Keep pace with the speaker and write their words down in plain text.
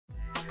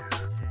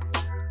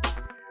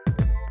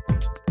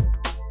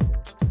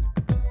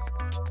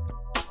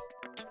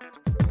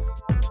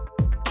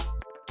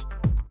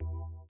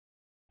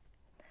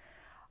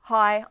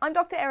Hi, I'm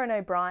Dr Erin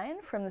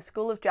O'Brien from the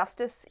School of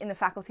Justice in the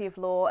Faculty of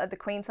Law at the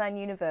Queensland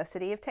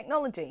University of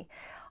Technology.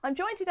 I'm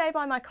joined today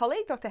by my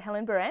colleague Dr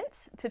Helen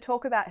Berents to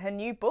talk about her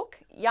new book,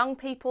 Young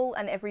People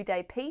and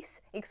Everyday Peace,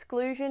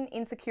 Exclusion,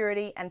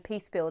 Insecurity and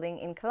Peacebuilding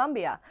in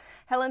Colombia.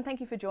 Helen, thank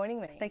you for joining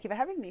me. Thank you for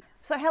having me.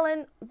 So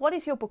Helen, what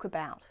is your book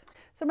about?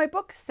 So my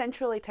book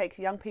centrally takes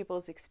young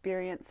people's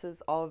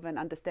experiences of and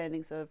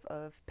understandings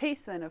of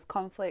peace and of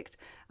conflict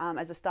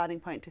as a starting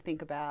point to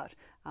think about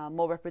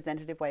more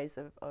representative ways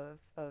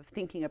of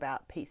thinking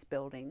about peace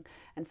building.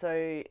 And so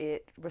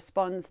it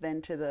responds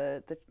then to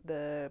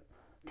the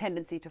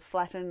tendency to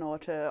flatten or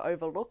to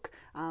overlook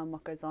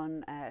what goes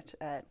on at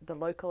the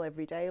local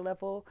everyday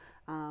level.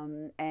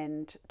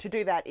 And to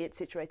do that, it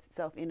situates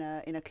itself in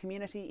a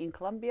community in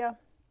Colombia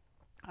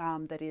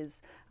that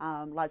is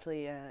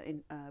largely a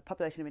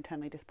population of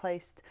internally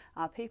displaced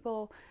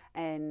people,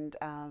 and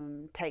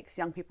takes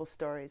young people's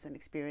stories and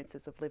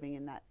experiences of living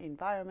in that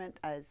environment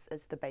as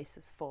the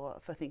basis for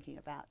thinking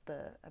about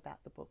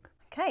the book.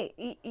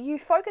 Okay, you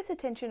focus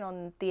attention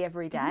on the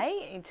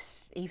everyday,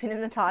 it's even in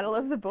the title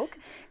of the book.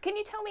 Can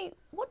you tell me,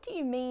 what do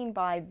you mean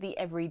by the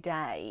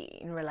everyday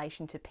in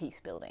relation to peace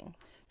building?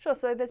 Sure,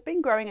 so there's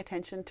been growing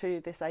attention to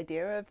this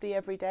idea of the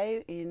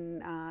everyday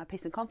in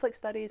peace and conflict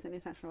studies and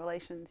international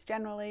relations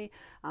generally,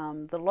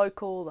 the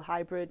local, the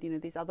hybrid,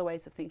 these other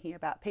ways of thinking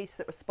about peace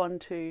that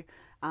respond to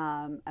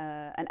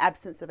an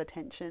absence of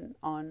attention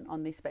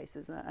on these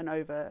spaces and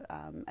over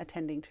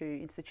attending to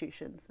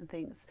institutions and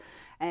things.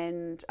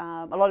 And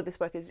a lot of this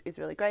work is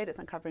really great. It's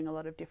uncovering a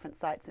lot of different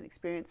sites and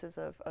experiences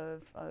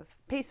of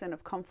peace and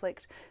of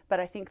conflict, but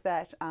I think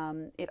that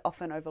it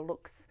often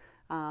overlooks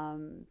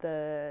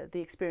the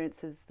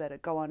experiences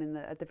that go on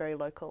at the very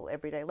local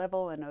everyday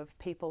level and of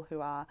people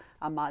who are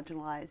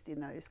marginalised in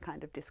those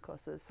kind of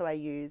discourses. So I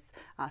use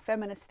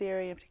feminist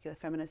theory, in particular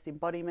feminist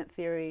embodiment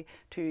theory,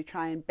 to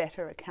try and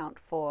better account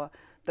for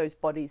those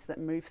bodies that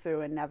move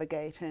through and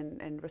navigate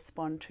and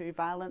respond to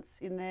violence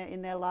in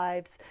their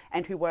lives,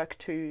 and who work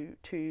to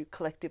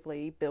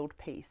collectively build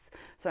peace.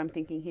 So I'm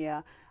thinking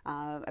here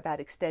about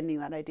extending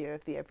that idea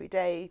of the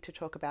everyday to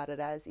talk about it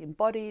as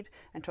embodied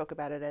and talk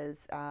about it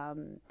as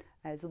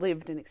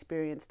lived and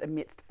experienced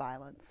amidst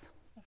violence.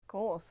 Of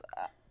course.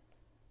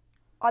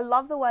 I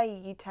love the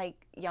way you take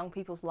young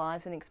people's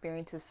lives and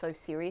experiences so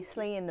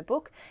seriously in the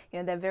book.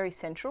 They're very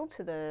central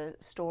to the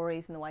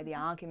stories and the way the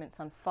arguments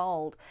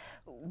unfold.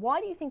 Why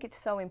do you think it's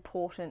so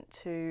important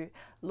to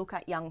look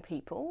at young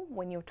people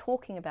when you're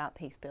talking about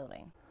peace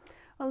building?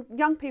 Well,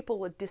 young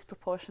people are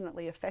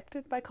disproportionately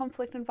affected by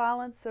conflict and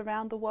violence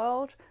around the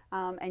world,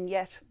 and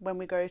yet when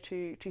we go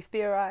to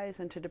theorise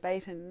and to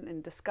debate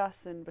and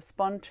discuss and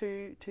respond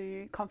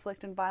to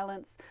conflict and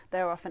violence, they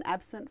are often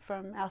absent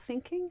from our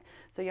thinking.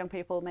 So young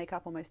people make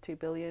up almost 2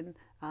 billion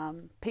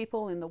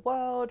people in the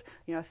world.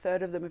 A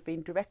third of them have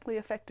been directly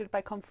affected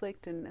by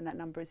conflict, and that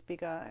number is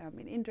bigger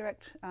in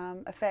indirect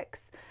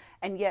effects,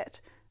 and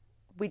yet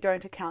we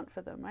don't account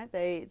for them, right?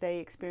 They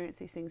experience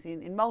these things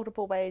in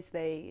multiple ways.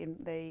 They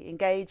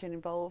engage and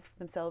involve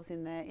themselves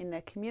in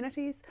their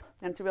communities,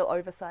 and it's a real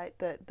oversight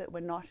that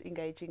we're not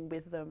engaging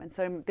with them. And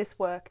so this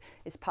work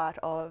is part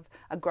of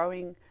a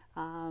growing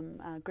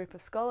group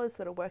of scholars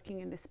that are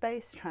working in this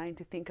space, trying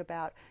to think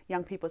about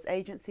young people's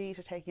agency,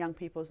 to take young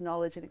people's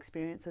knowledge and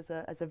experience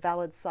as a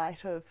valid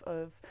site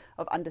of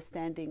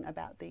understanding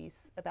about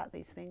these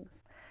things.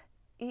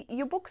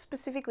 Your book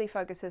specifically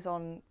focuses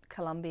on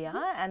Colombia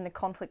and the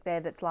conflict there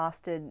that's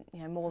lasted,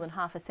 more than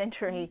half a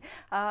century.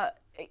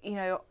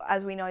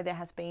 As we know, there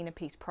has been a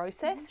peace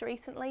process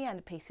recently and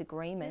a peace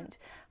agreement.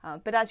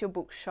 But as your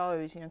book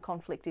shows,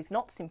 conflict is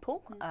not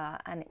simple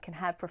and it can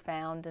have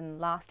profound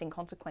and lasting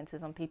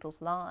consequences on people's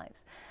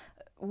lives.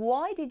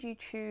 Why did you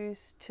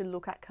choose to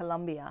look at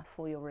Colombia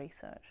for your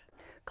research?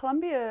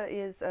 Colombia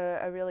is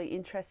a really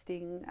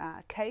interesting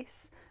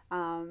case.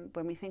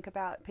 When we think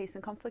about peace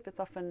and conflict, it's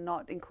often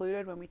not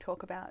included when we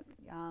talk about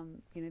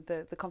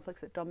the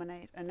conflicts that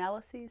dominate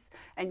analyses,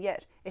 and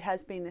yet it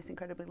has been this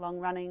incredibly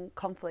long-running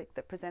conflict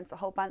that presents a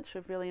whole bunch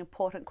of really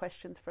important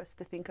questions for us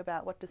to think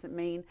about. What does it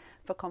mean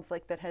for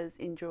conflict that has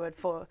endured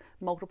for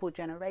multiple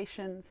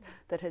generations,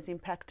 that has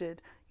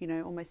impacted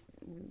almost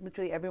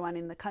literally everyone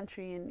in the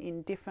country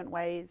in different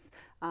ways,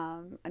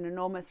 an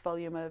enormous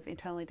volume of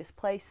internally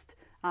displaced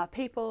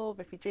people,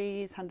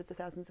 refugees, hundreds of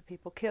thousands of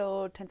people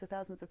killed, tens of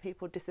thousands of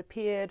people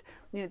disappeared.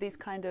 These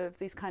kind of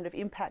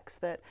impacts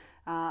that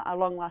are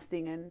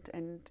long-lasting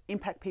and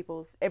impact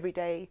people's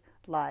everyday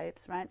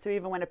lives, right? So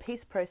even when a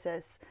peace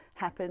process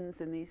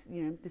happens and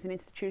there's an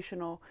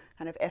institutional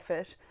kind of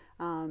effort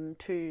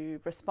to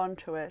respond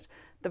to it,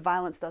 the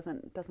violence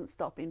doesn't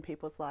stop in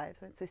people's lives.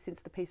 Right? So since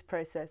the peace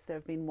process, there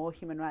have been more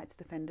human rights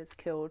defenders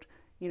killed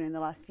in the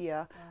last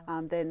year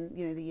than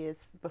the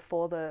years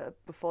before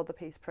the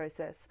peace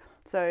process.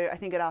 So I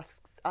think it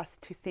asks us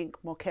to think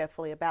more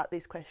carefully about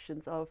these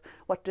questions of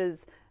what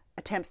does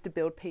attempts to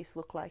build peace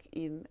look like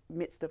in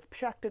midst of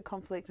protracted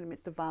conflict and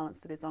amidst of violence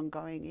that is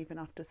ongoing even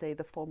after, say,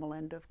 the formal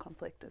end of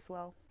conflict as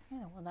well.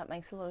 Yeah, well, that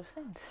makes a lot of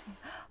sense.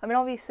 I mean,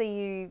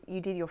 obviously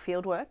you did your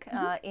fieldwork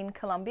in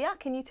Colombia.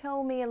 Can you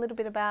tell me a little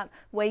bit about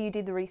where you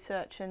did the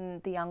research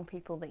and the young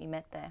people that you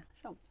met there?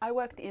 Sure. I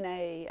worked in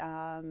a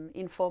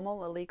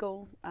informal,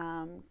 illegal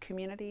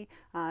community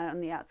on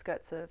the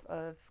outskirts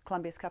of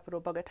Colombia's capital,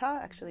 Bogota,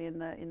 actually in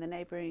the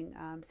neighbouring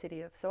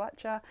city of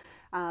Soacha,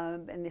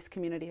 and this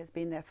community has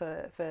been there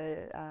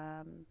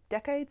for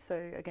decades.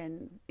 So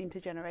again,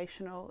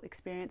 intergenerational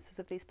experiences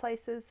of these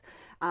places.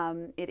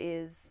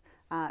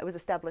 It was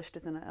established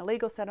as an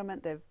illegal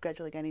settlement. They're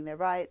gradually gaining their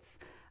rights.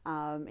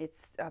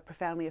 It's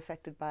profoundly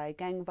affected by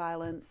gang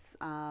violence,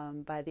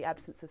 by the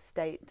absence of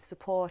state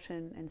support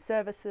and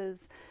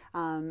services,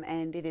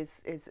 and it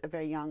is a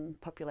very young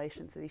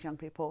population. So these young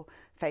people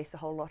face a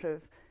whole lot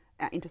of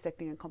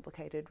intersecting and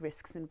complicated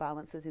risks and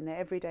violences in their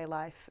everyday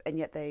life, and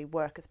yet they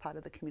work as part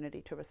of the community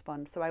to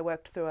respond. So I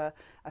worked through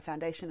a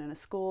foundation and a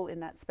school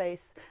in that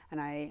space, and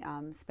I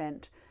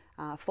spent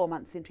 4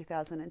 months in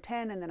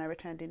 2010, and then I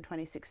returned in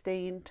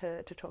 2016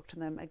 to talk to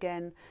them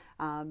again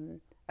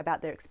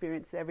about their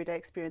experience, their everyday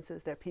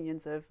experiences, their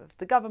opinions of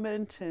the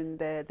government, and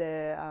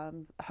their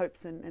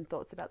hopes and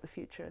thoughts about the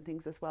future and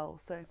things as well.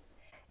 So,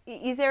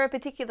 is there a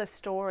particular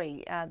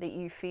story that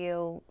you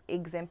feel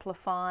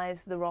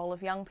exemplifies the role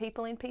of young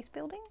people in peace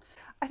building?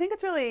 I think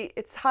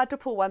it's hard to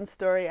pull one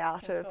story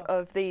out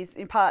of these,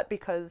 in part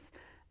because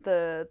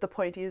the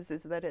point is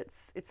that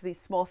it's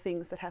these small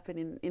things that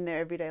happen in their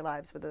everyday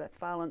lives, whether that's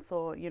violence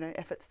or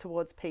efforts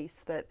towards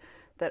peace, that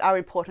are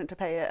important to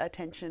pay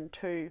attention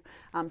to.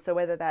 So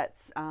whether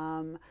that's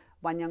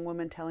one young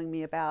woman telling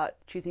me about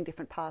choosing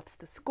different paths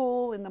to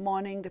school in the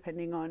morning,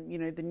 depending on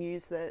the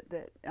news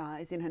that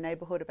is in her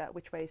neighbourhood about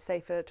which way is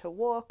safer to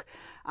walk,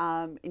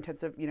 in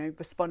terms of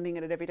responding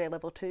at an everyday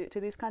level to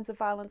these kinds of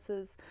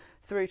violences,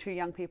 through to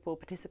young people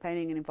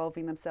participating and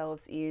involving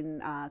themselves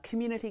in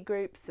community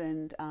groups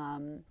and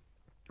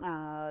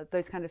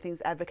those kind of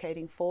things,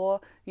 advocating for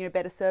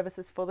better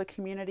services for the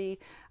community,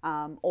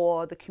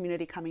 or the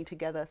community coming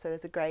together. So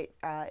there's a great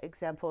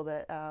example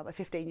that a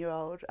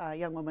 15-year-old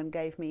young woman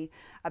gave me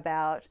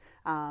about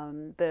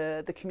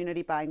the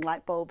community buying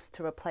light bulbs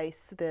to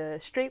replace the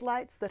street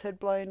lights that had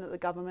blown that the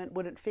government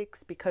wouldn't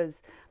fix,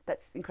 because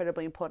that's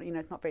incredibly important.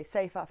 It's not very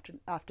safe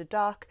after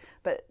dark,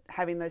 but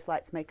having those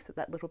lights makes it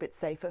that little bit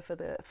safer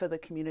for the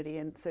community,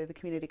 and so the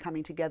community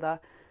coming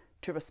together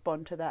to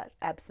respond to that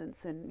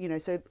absence,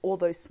 and so all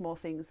those small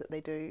things that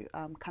they do,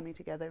 coming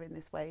together in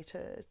this way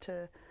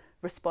to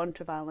respond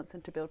to violence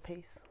and to build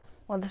peace.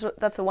 Well,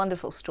 that's a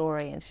wonderful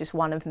story. It's just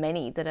one of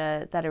many that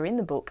are in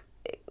the book.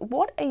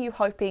 What are you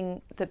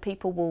hoping that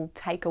people will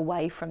take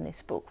away from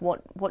this book?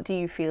 What do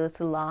you feel is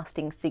the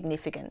lasting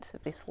significance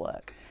of this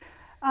work?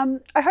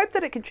 I hope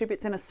that it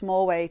contributes in a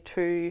small way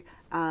to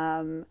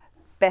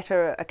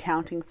better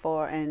accounting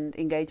for and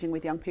engaging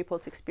with young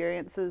people's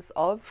experiences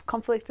of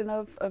conflict and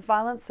of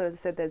violence. So as I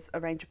said, there's a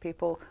range of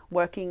people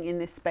working in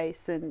this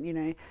space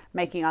and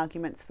making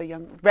arguments for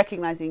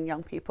recognising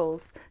young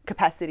people's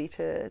capacity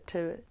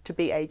to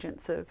be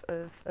agents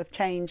of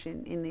change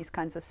in these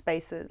kinds of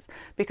spaces.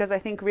 Because I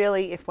think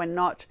really, if we're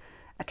not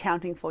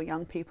accounting for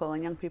young people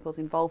and young people's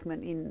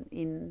involvement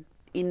in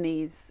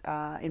these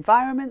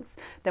environments,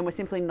 then we're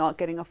simply not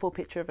getting a full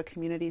picture of a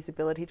community's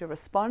ability to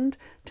respond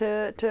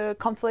to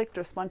conflict,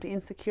 respond to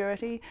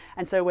insecurity,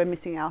 and so we're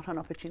missing out on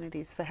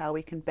opportunities for how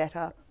we can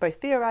better both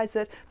theorise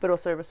it, but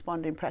also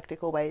respond in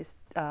practical ways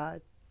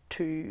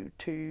to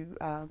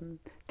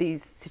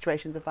these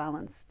situations of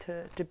violence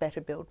to better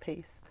build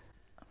peace.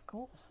 Of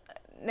course.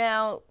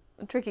 Now,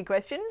 tricky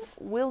question.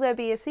 Will there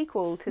be a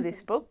sequel to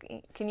this book?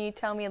 Can you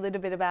tell me a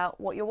little bit about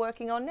what you're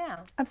working on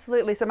now?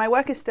 Absolutely. So my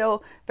work is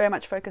still very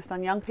much focused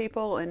on young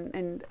people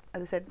and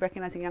as I said,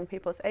 recognising young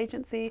people's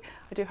agency.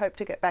 I do hope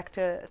to get back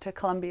to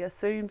Colombia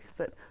soon, because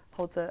it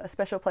holds a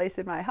special place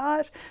in my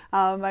heart.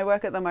 My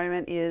work at the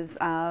moment is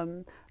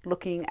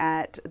looking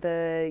at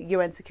the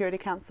UN Security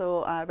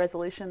Council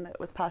resolution that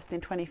was passed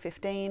in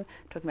 2015,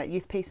 talking about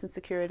youth peace and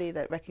security,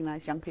 that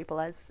recognised young people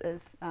as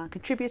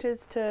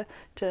contributors to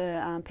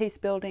peace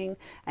building,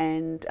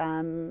 and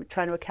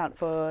trying to account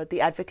for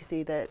the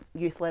advocacy that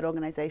youth-led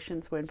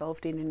organisations were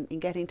involved in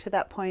getting to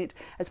that point,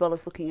 as well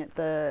as looking at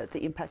the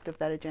impact of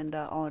that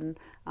agenda on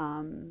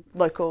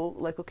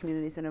local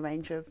communities in a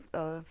range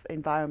of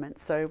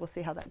environments. So we'll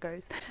see how that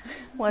goes.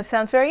 Well, it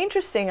sounds very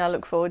interesting. I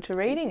look forward to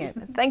reading it.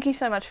 Thank you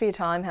so much for your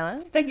time,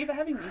 Helen. Thank you for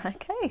having me.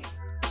 Okay.